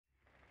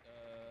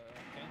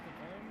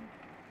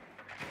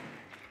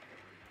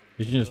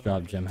You should just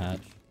drop gym hatch.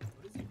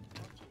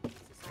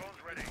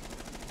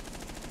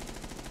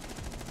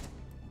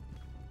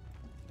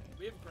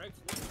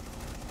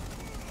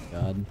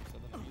 God.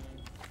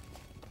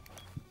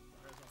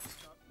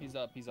 He's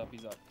up, he's up,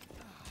 he's up.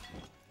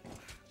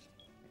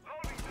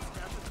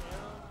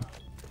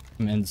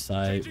 I'm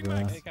inside,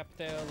 bro. Hey,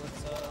 Capitale,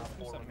 let's do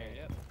something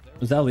here. Yep.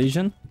 Was that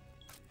Legion?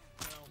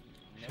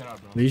 Shut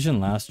up, bro. Legion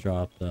last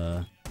dropped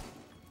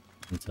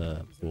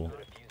into pool.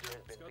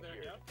 Let's go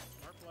there, yep.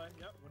 Smart play,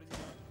 yep. What is he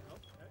doing? Oh,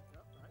 okay,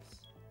 yep, nice.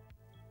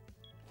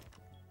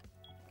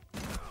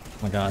 Oh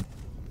my god.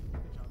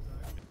 Good job,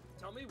 Zach.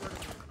 Tell me where to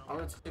go. On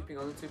the tipping,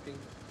 on the tipping.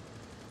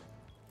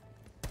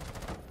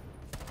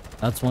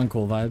 That's one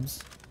cool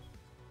vibes.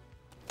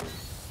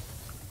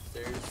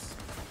 There's...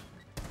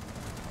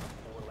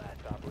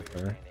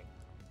 Sure. Right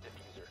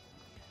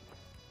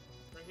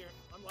here.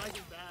 I'm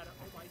lagging bad.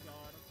 Oh my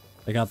god.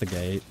 They got the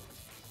gate.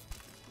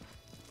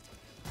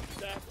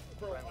 Zach,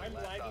 bro, I'm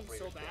lagging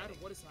so bad.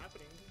 What is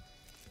happening?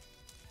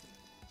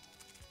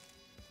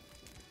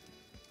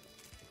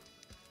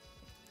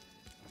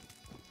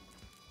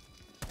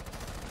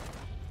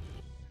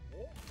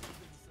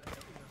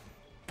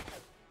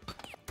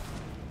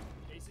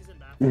 Casey's in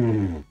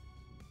bathroom.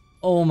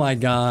 Oh my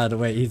god.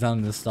 Wait, he's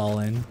on the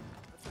stalling.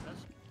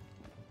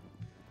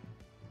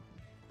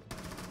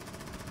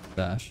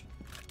 Dash.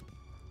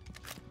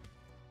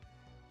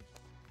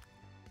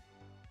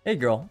 Hey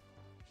girl,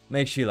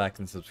 make sure you like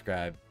and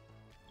subscribe.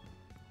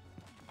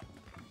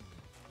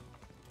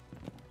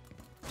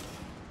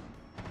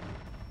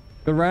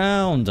 Good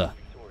round.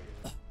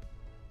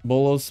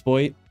 Bolo,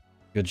 Spoit.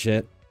 Good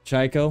shit.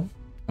 Chico, I'm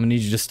gonna need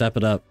you to step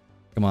it up.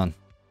 Come on. Come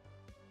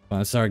on,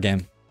 let's start a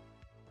game.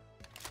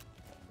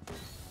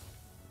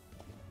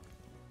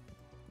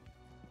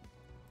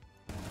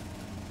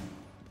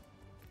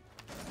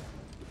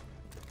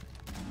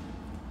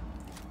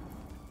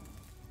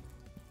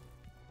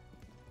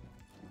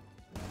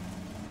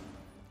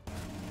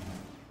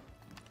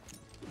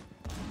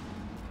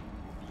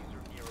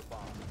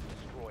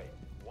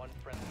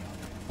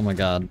 Oh my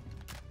god.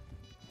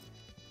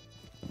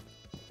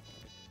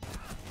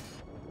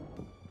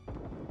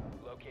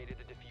 Located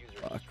the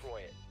diffuser. Fuck. Destroy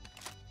it.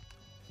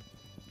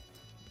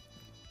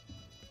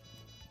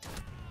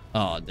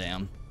 Oh,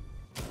 damn.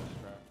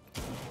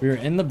 We are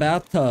in the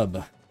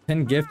bathtub.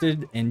 10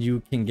 gifted, and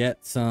you can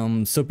get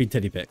some soapy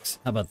titty pics.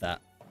 How about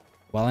that?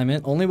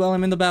 Only while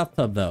I'm in the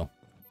bathtub, though.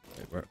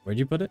 Wait, where'd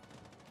you put it?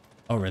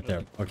 Oh, right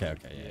there. Okay,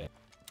 okay, yeah.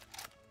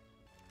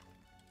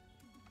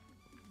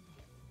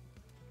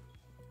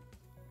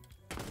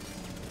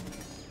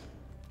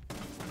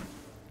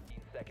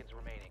 Seconds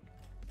remaining.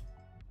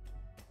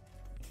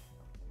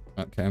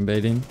 Okay, I'm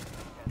baiting. 10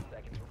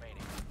 seconds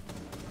remaining.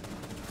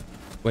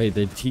 Wait,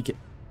 they TK.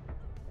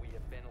 We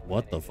have been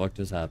What the eliminated. fuck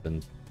just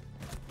happened?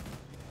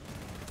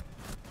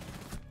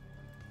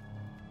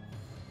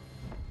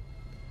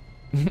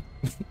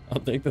 I'll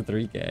take the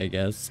 3K, I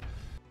guess.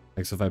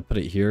 Like, so if I put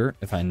it here,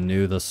 if I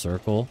knew the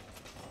circle,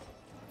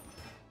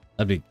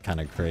 that'd be kind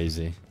of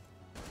crazy.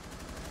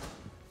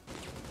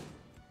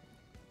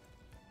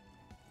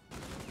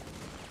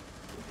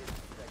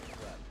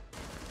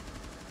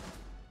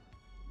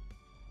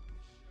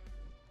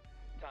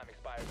 Time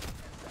expires in 10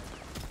 seconds.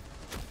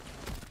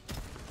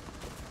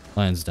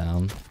 Line's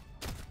down. 5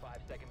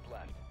 seconds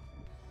left.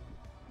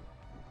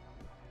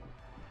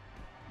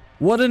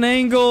 What an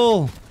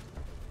angle!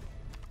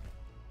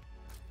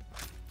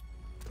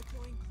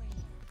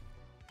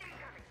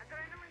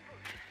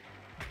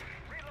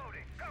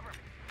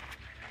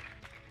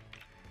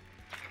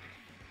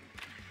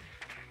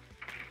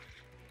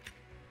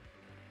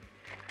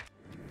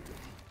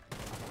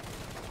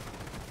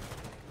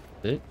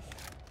 Bitch.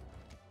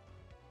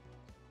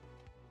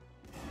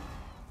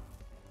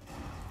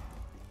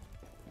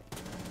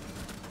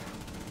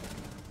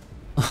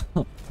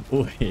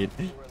 Wait,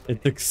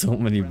 it took so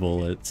many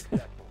bullets.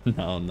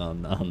 No, no,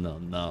 no, no,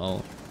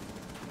 no.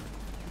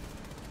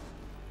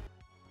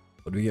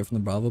 What do we get from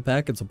the Bravo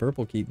pack? It's a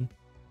purple, Keaton.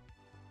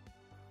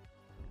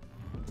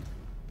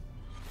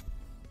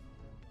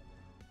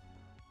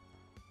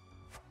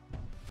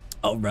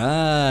 All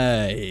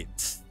right.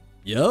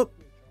 Yup.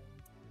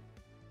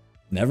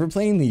 Never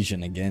playing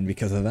Legion again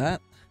because of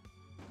that.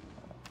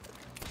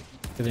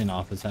 Getting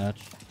off his hatch.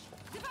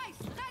 Device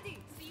ready.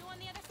 See you on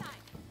the other side.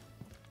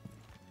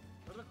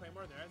 Where's the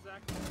Claymore there,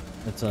 Zach?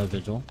 It's a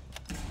vigil.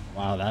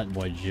 Wow, that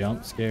boy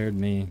jump scared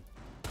me.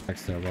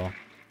 Next to the ball. I'm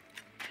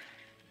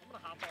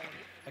gonna hop all in.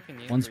 I can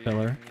use One's for you,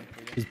 pillar. I can use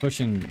for you. He's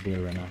pushing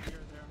blue right now. Here,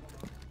 there.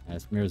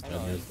 Yes, mirror's dead.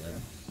 Mirror's dead.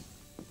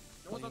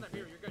 No one's on that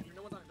mirror. You're good.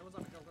 No one's on it. No one's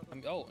on it. Go, go,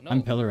 go. Oh, no.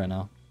 I'm pillar right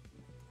now.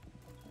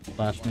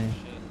 Flash me.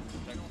 Shit.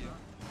 Protect you.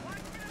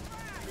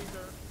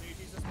 Freezer.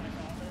 Jesus, my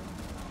father.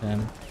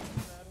 Him.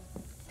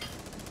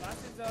 Last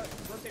is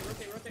rotate,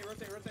 rotate, rotate,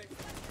 rotate, rotate.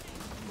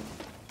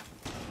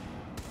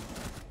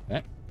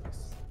 Okay.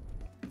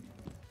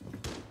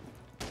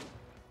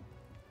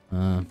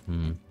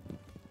 Hmm.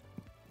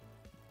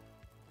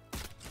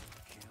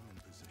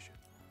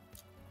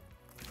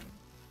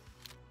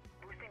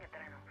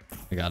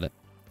 I got it.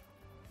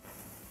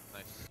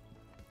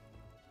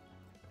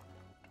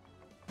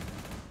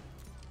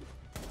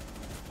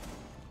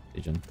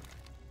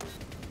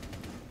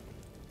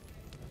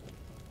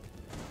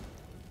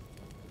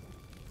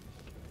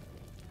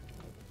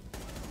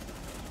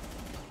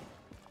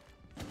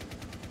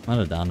 Might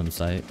have downed him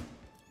sight.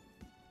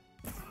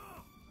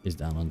 He's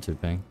down on 2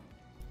 ping.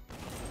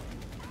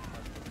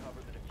 Recover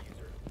the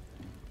diffuser.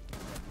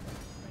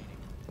 Remaining.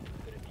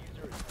 The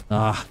diffuser is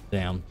Ah,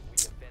 damn. we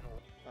have been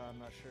I'm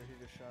not sure.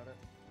 He just shot it,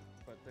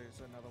 but there's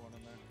another one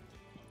in there.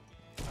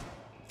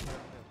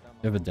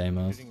 You have a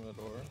Deimos. Shooting the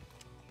door.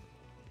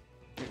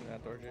 Shooting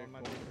that door, Jake. One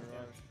might be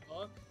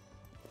garage.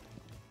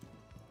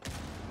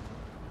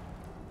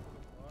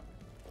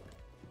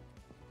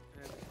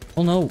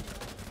 Oh no!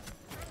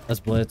 That's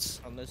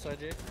Blitz. On this side,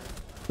 Jake.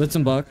 Blitz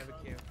and Buck. I have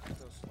a cue. So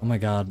slow. Oh my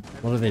god,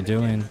 what are they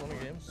doing? 20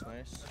 games,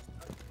 nice.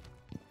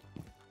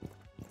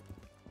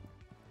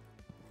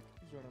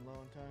 He's running low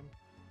on time.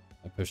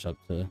 I pushed up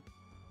to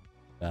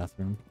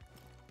bathroom.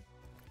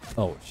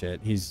 Oh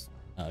shit, he's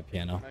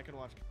piano. I can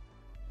watch.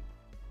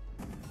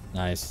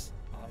 Nice.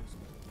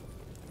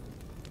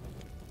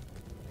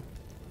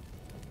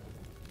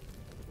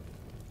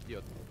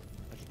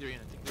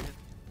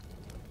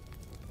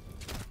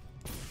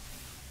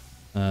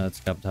 It's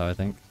Capitao, I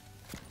think.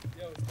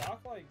 Yo, is Doc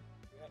like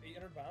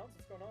 800 pounds?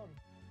 What's going on?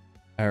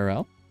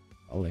 IRL?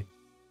 Holy.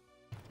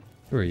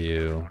 Who are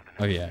you?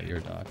 Oh yeah,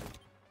 you're Doc.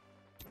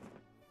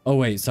 Oh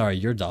wait, sorry,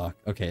 you're Doc.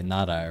 Okay,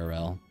 not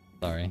IRL.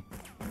 Sorry.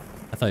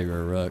 I thought you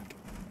were a Rook.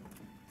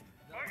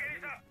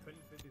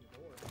 Couldn't fit through the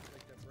door.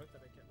 Like that rook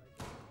that I can't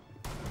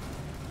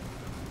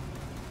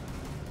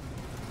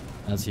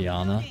make. That's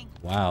Yana.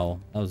 Wow,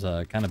 that was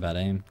a kind of bad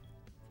aim.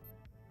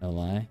 No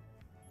lie.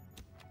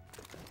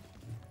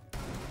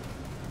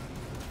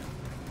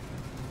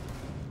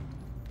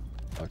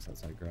 Buck's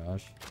outside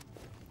garage.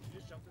 You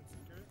just jumped in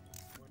secret?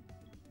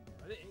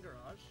 Are they in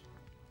garage?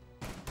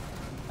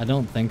 I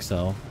don't think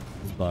so.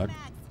 It's Buck.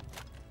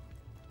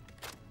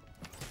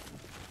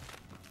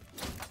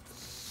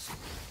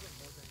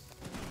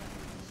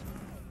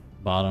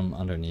 Bottom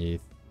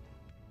underneath.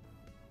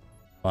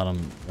 Bottom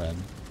red.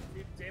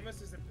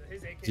 Damus is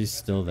his AK. He's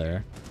still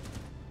there.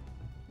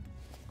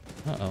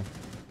 Uh-oh.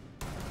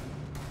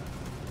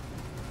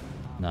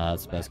 Nah,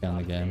 that's the best guy in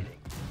the game.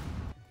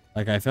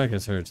 Like, I feel like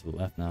it's her to the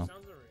left now. Sounds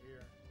over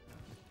here.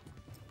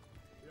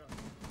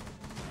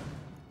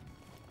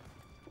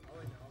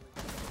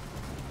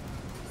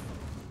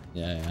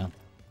 Yeah. Yeah, yeah.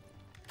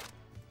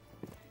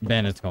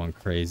 Bandit's going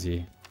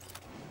crazy.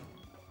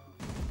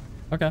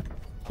 Okay.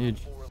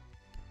 Huge.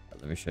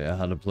 Let me show you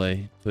how to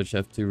play Twitch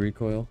F2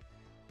 recoil.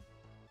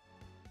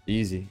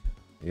 Easy.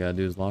 You gotta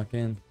do is lock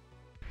in.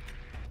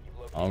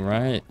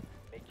 Alright.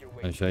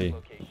 I'll show you.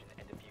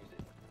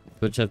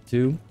 Twitch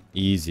F2,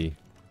 easy.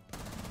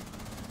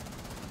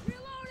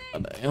 Oh,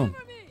 damn. Let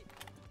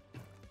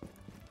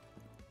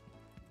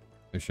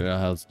me show you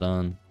how it's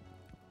done.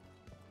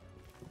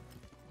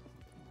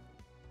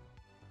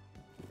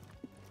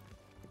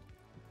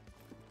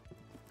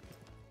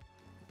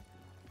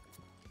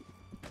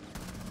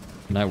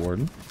 Night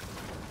Warden.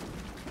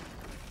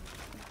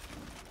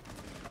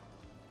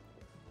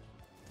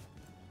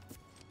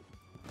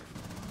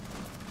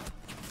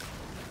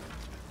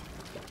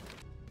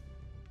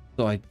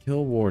 So I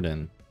kill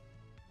Warden.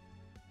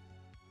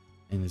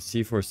 And the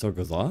C4 still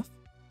goes off?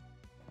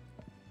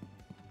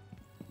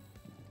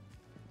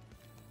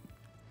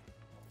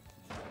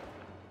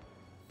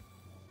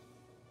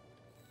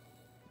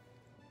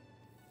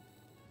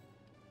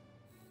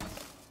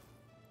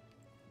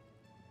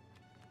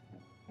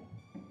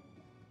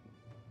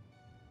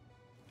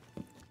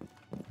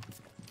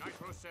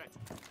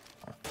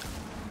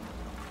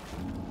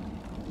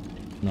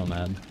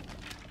 Nomad.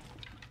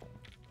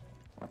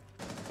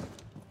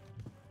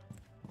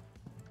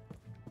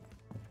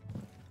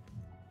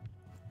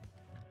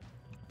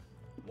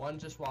 One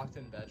just walked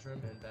in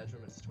bedroom, and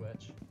bedroom is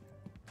Twitch.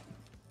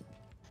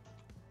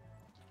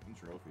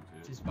 Trophy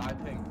too. She's by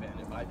ping,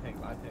 bandit, by ping,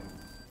 by ping.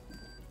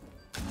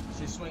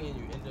 She's swinging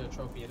you into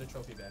trophy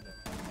bandit.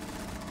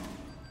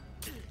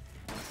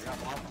 Yeah,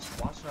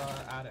 watch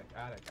attic.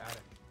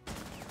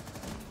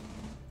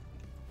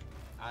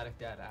 Attic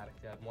dead.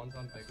 One's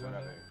on big one. Yeah,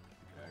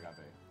 I got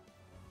big.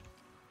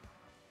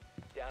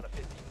 Down to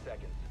 15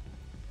 seconds.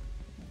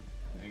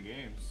 In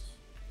games.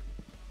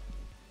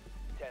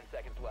 10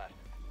 seconds left.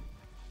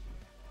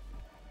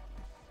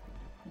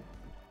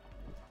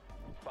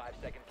 5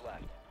 seconds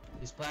left.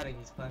 He's planning.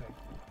 Using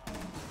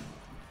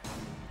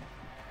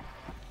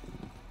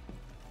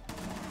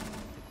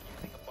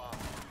a bomb.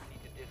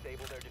 Need to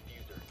disable their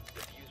diffuser.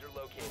 Diffuser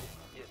located.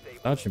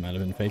 Disable. Thought she might have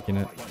been faking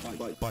it.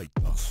 Bite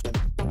us.